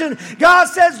compassion. God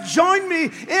says, join me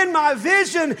in my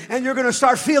vision, and you're going to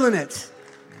start feeling it.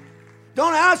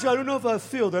 Don't ask, I don't know if I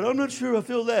feel that. I'm not sure I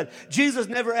feel that. Jesus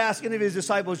never asked any of his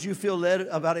disciples, you feel led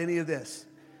about any of this?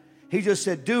 He just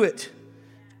said, do it.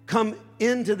 Come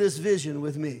into this vision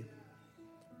with me.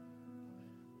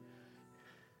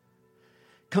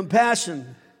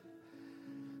 Compassion.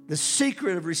 The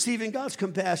secret of receiving God's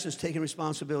compassion is taking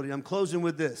responsibility. I'm closing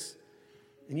with this.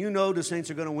 And you know the Saints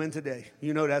are going to win today.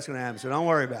 You know that's going to happen, so don't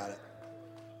worry about it.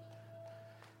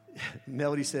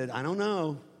 Melody said, I don't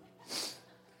know.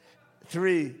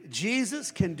 3,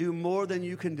 Jesus can do more than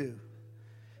you can do.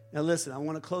 Now listen, I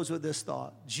want to close with this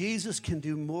thought. Jesus can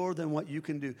do more than what you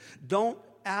can do. Don't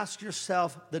ask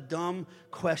yourself the dumb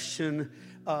question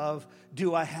of,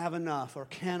 do I have enough, or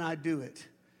can I do it?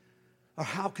 Or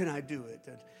how can I do it?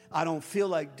 And I don't feel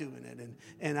like doing it.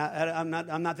 And I'm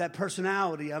not that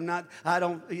personality.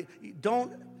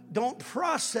 Don't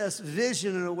process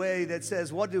vision in a way that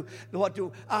says, what do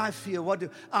I feel? What do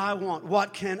I want?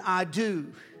 What can I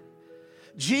do?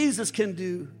 Jesus can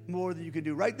do more than you can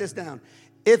do. Write this down.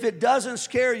 If it doesn't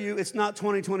scare you, it's not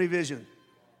 20/20 vision.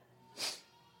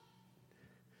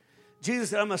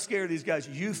 Jesus said, I'm not scared of these guys.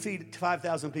 You feed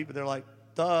 5,000 people. They're like,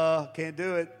 duh, can't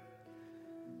do it.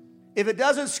 If it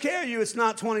doesn't scare you, it's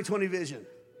not 20/20 vision.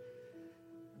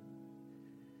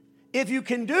 If you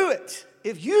can do it,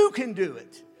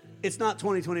 it's not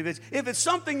 20/20 vision. If it's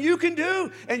something you can do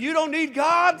and you don't need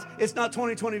God, it's not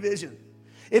 20/20 vision.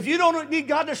 If you don't need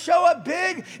God to show up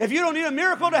big, if you don't need a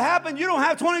miracle to happen, you don't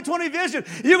have 20/20 vision.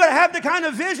 You're going to have the kind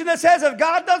of vision that says if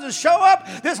God doesn't show up,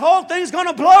 this whole thing's going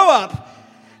to blow up.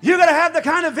 You're going to have the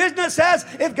kind of vision that says,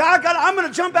 if God got, I'm going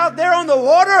to jump out there on the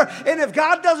water, and if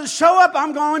God doesn't show up,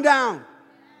 I'm going down.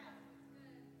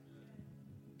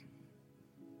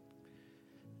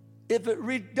 If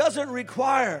it doesn't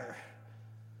require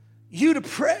you to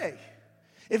pray,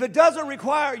 if it doesn't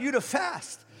require you to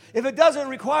fast, if it doesn't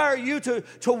require you to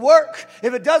work,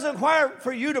 if it doesn't require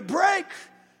for you to break,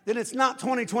 then it's not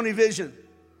 20/20 vision.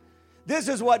 This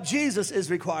is what Jesus is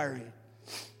requiring.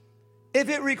 If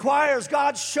it requires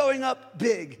God showing up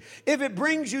big, if it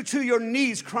brings you to your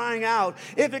knees crying out,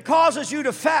 if it causes you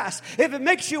to fast, if it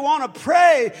makes you want to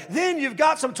pray, then you've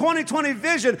got some 20/20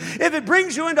 vision. If it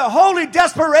brings you into holy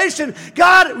desperation,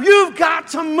 God, you've got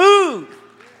to move.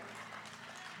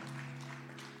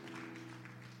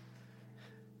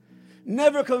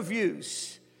 Never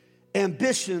confuse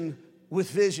ambition with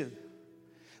vision.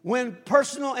 When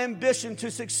personal ambition to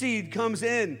succeed comes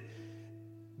in,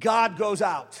 God goes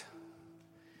out.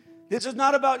 This is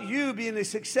not about you being a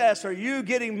success or you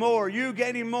getting more, you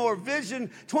gaining more.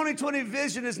 Vision, 20/20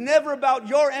 vision is never about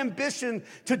your ambition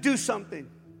to do something.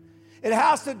 It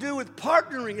has to do with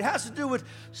partnering. It has to do with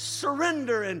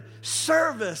surrender and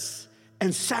service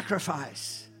and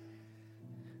sacrifice.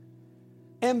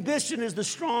 Ambition is the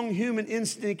strong human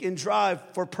instinct and drive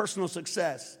for personal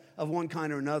success of one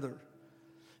kind or another.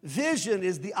 Vision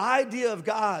is the idea of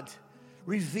God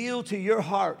revealed to your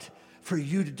heart for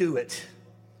you to do it.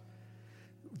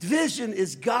 Vision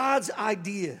is God's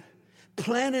idea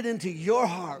planted into your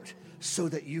heart so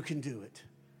that you can do it.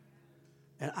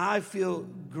 And I feel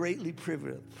greatly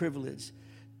privileged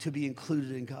to be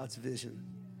included in God's vision.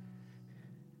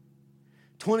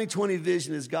 2020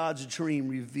 vision is God's dream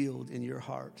revealed in your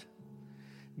heart.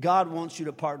 God wants you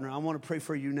to partner. I want to pray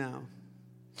for you now.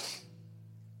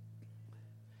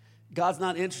 God's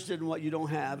not interested in what you don't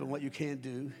have and what you can't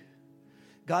do.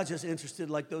 God's just interested,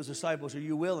 like those disciples, are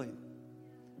you willing?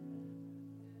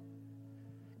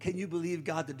 Can you believe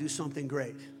God to do something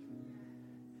great?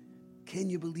 Can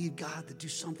you believe God to do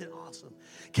something awesome?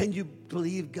 Can you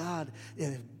believe God,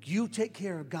 if you take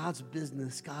care of God's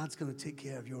business, God's going to take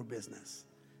care of your business?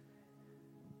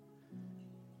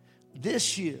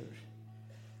 This year,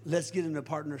 let's get into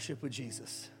partnership with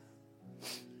Jesus.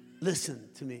 Listen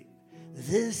to me.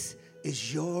 This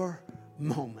is your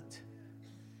moment.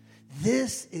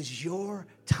 This is your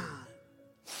time.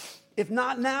 If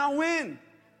not now, when?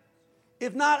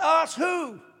 If not us,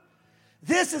 who?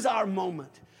 This is our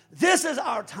moment. This is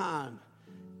our time.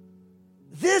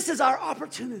 This is our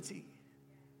opportunity.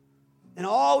 And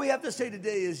all we have to say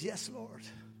today is, yes, Lord,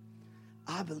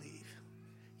 I believe.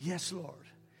 Yes, Lord.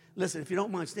 Listen, if you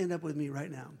don't mind, stand up with me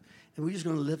right now. And we're just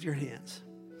going to lift your hands.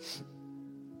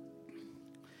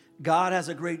 God has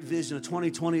a great vision, a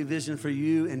 2020 vision for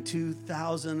you in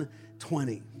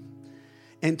 2020.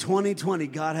 In 2020,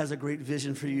 God has a great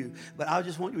vision for you. But I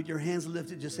just want you with your hands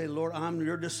lifted, just say, Lord, I'm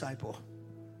your disciple.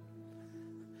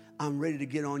 I'm ready to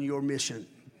get on your mission.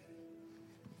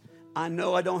 I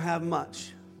know I don't have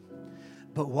much,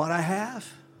 but what I have,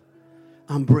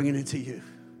 I'm bringing it to you.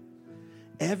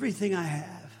 Everything I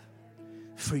have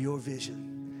for your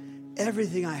vision.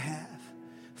 Everything I have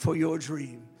for your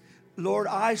dream. Lord,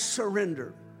 I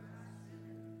surrender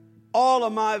all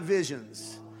of my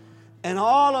visions and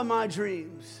all of my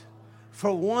dreams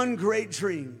for one great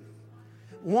dream,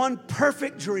 one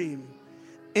perfect dream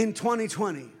in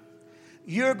 2020.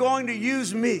 You're going to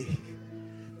use me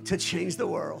to change the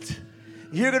world.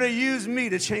 You're going to use me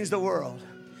to change the world.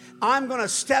 I'm going to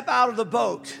step out of the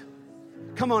boat.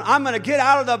 Come on, I'm going to get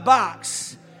out of the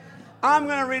box. I'm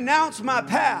going to renounce my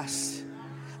past.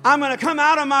 I'm going to come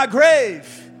out of my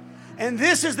grave. And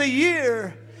this is the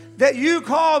year that you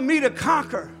called me to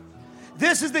conquer.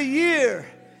 This is the year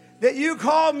that you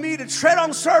called me to tread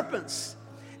on serpents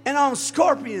and on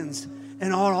scorpions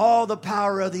and on all the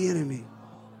power of the enemy.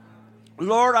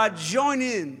 Lord, I join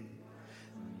in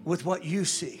with what you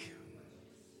see.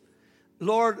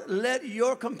 Lord, let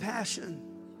your compassion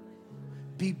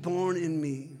be born in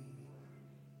me.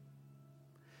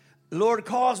 Lord,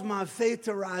 cause my faith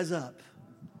to rise up.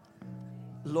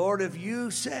 Lord, if you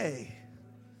say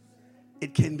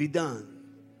it can be done,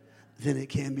 then it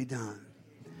can be done.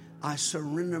 I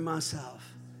surrender myself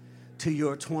to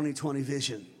your 2020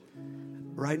 vision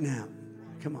right now.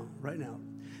 Come on, right now.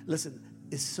 Listen,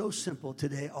 it's so simple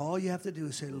today. All you have to do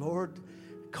is say, Lord,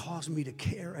 cause me to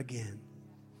care again.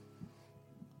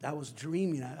 I was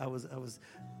dreaming. I was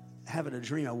having a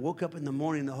dream. I woke up in the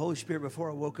morning. The Holy Spirit, before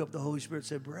I woke up, the Holy Spirit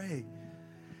said, Bray,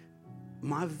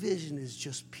 my vision is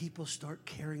just people start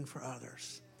caring for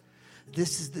others.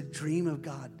 This is the dream of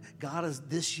God. God is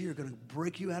this year going to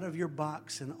break you out of your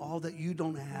box and all that you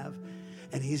don't have,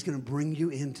 and he's going to bring you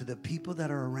into the people that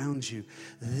are around you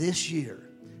this year.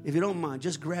 If you don't mind,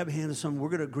 just grab a hand of someone. We're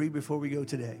going to agree before we go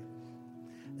today.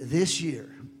 This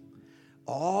year,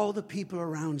 all the people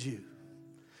around you,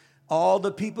 all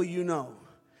the people you know,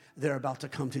 they're about to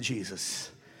come to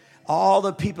Jesus. All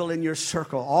the people in your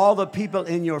circle, all the people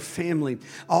in your family,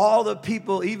 all the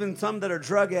people, even some that are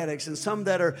drug addicts and some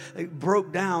that are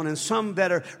broke down and some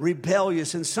that are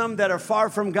rebellious and some that are far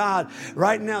from God.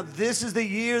 Right now, this is the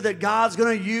year that God's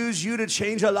going to use you to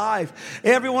change a life.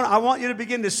 Everyone, I want you to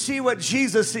begin to see what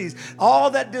Jesus sees. All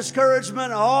that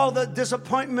discouragement, all the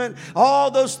disappointment,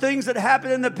 all those things that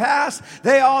happened in the past,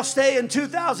 they all stay in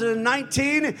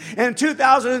 2019 and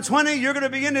 2020. You're going to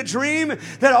begin to dream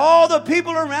that all the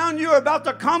people around you are about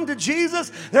to come to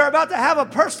Jesus. They're about to have a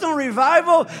personal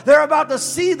revival. They're about to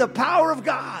see the power of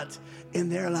God in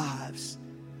their lives.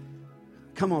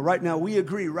 Come on, right now, we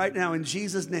agree right now in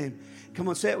Jesus' name. Come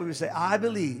on, say it with me. Say, I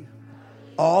believe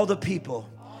all the people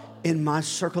in my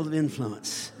circle of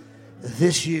influence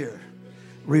this year,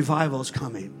 revival is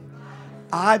coming.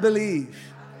 I believe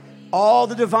all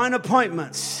the divine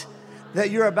appointments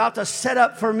that you're about to set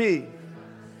up for me,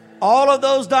 all of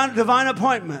those divine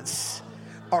appointments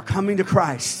are coming to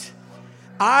Christ.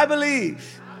 I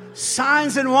believe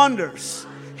signs and wonders,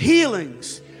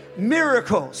 healings,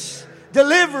 miracles,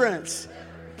 deliverance,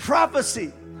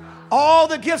 prophecy, all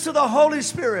the gifts of the Holy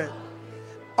Spirit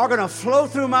are going to flow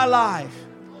through my life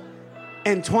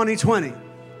in 2020.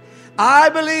 I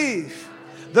believe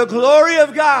the glory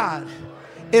of God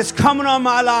is coming on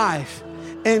my life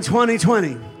in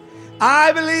 2020.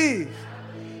 I believe.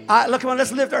 Look, come on,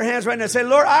 let's lift our hands right now. Say,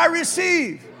 Lord, I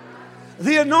receive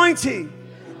the anointing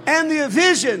and the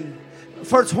vision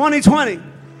for 2020.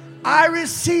 I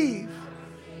receive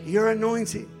your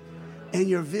anointing and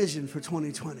your vision for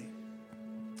 2020.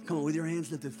 Come on, with your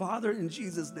hands lifted. Father, in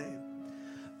Jesus' name,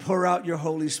 pour out your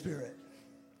Holy Spirit.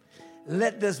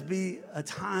 Let this be a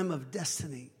time of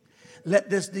destiny.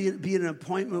 Let this be an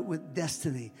appointment with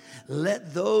destiny.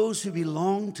 Let those who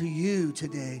belong to you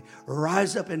today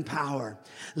rise up in power.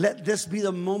 Let this be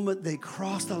the moment they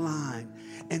crossed the line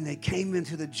and they came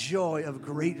into the joy of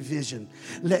great vision.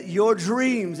 Let your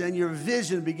dreams and your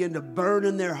vision begin to burn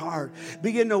in their heart.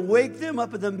 Begin to wake them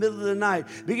up in the middle of the night.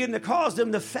 Begin to cause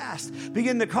them to fast.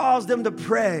 Begin to cause them to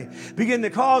pray. Begin to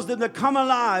cause them to come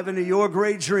alive into your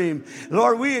great dream.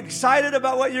 Lord, we're excited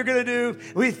about what you're going to do.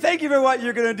 We thank you for what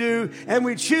you're going to do. And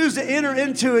we choose to enter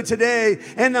into it today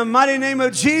in the mighty name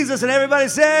of Jesus. And everybody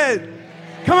said,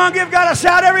 come on, give God a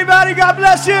shout, everybody. God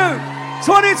bless you.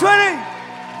 2020.